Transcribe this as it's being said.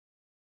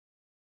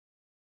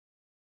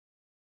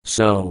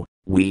So,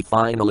 we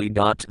finally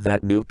got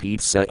that new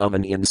pizza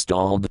oven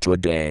installed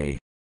today.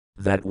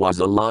 That was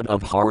a lot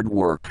of hard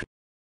work.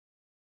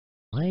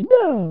 I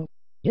know.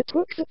 It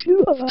took the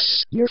two of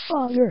us, your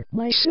father,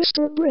 my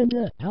sister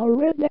Brenda, our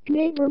redneck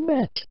neighbor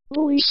Matt,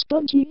 bully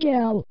spunky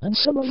gal, and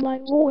some of my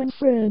Lowen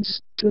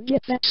friends, to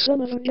get that son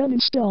of a gun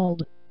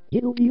installed.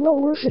 It'll be well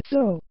worth it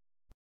though.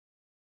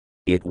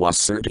 It was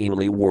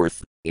certainly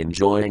worth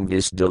enjoying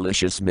this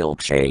delicious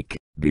milkshake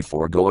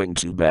before going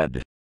to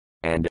bed.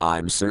 And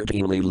I'm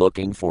certainly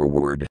looking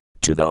forward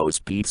to those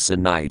pizza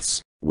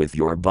nights with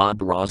your Bob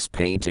Ross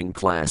painting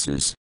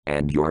classes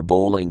and your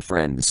bowling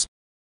friends.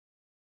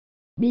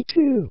 Me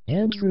too,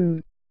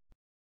 Andrew.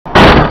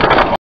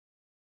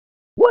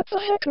 What the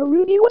heck,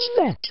 Rooney, was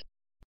that?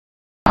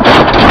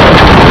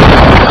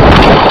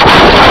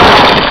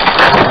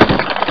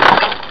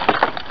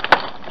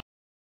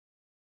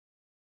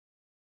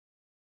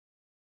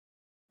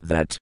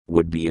 That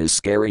would be a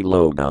scary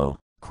logo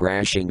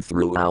crashing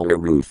through our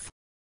roof.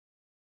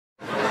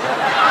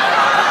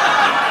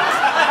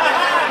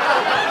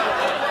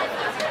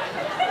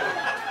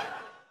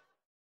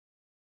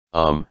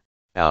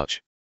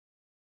 Ouch.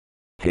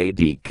 Hey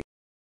Deke.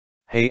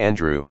 Hey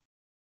Andrew.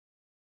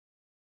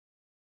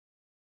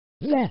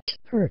 That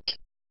hurt.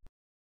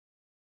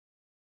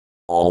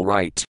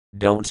 Alright,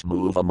 don't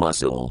move a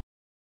muscle.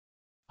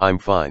 I'm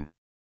fine.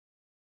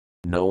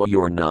 No,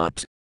 you're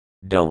not.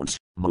 Don't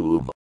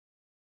move.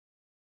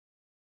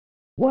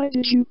 Why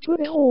did you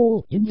put a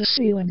hole in the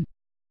ceiling?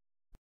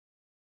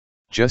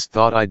 Just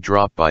thought I'd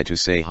drop by to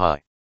say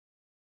hi.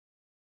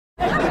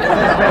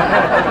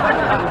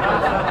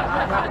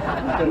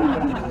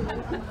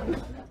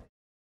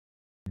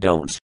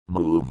 Don't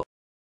move.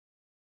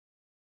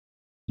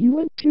 You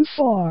went too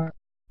far.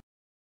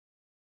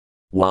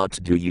 What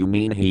do you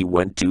mean he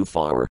went too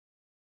far?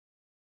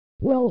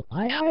 Well,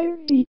 I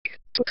hired Deke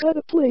to cut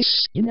a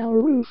place in our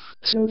roof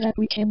so that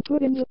we can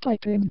put in the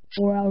piping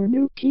for our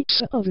new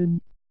pizza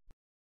oven.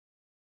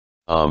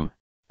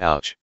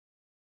 Ouch.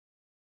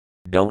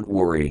 Don't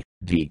worry,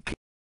 Deke.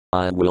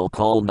 I will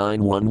call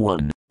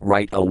 911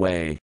 right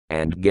away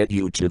and get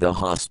you to the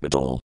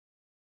hospital.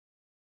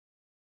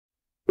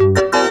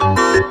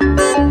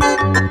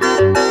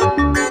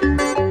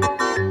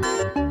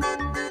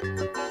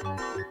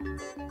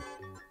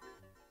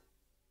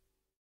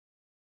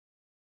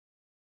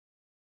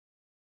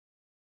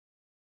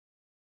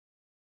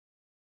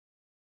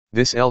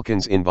 This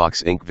Elkins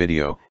Inbox Inc.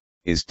 video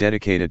is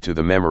dedicated to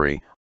the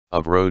memory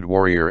of Road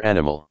Warrior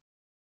Animal.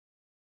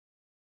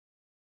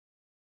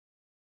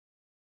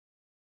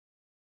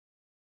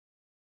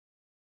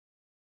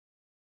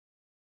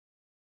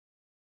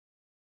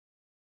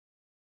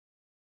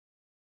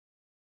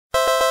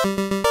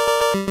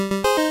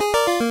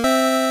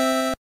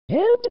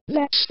 And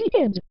that's the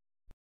end.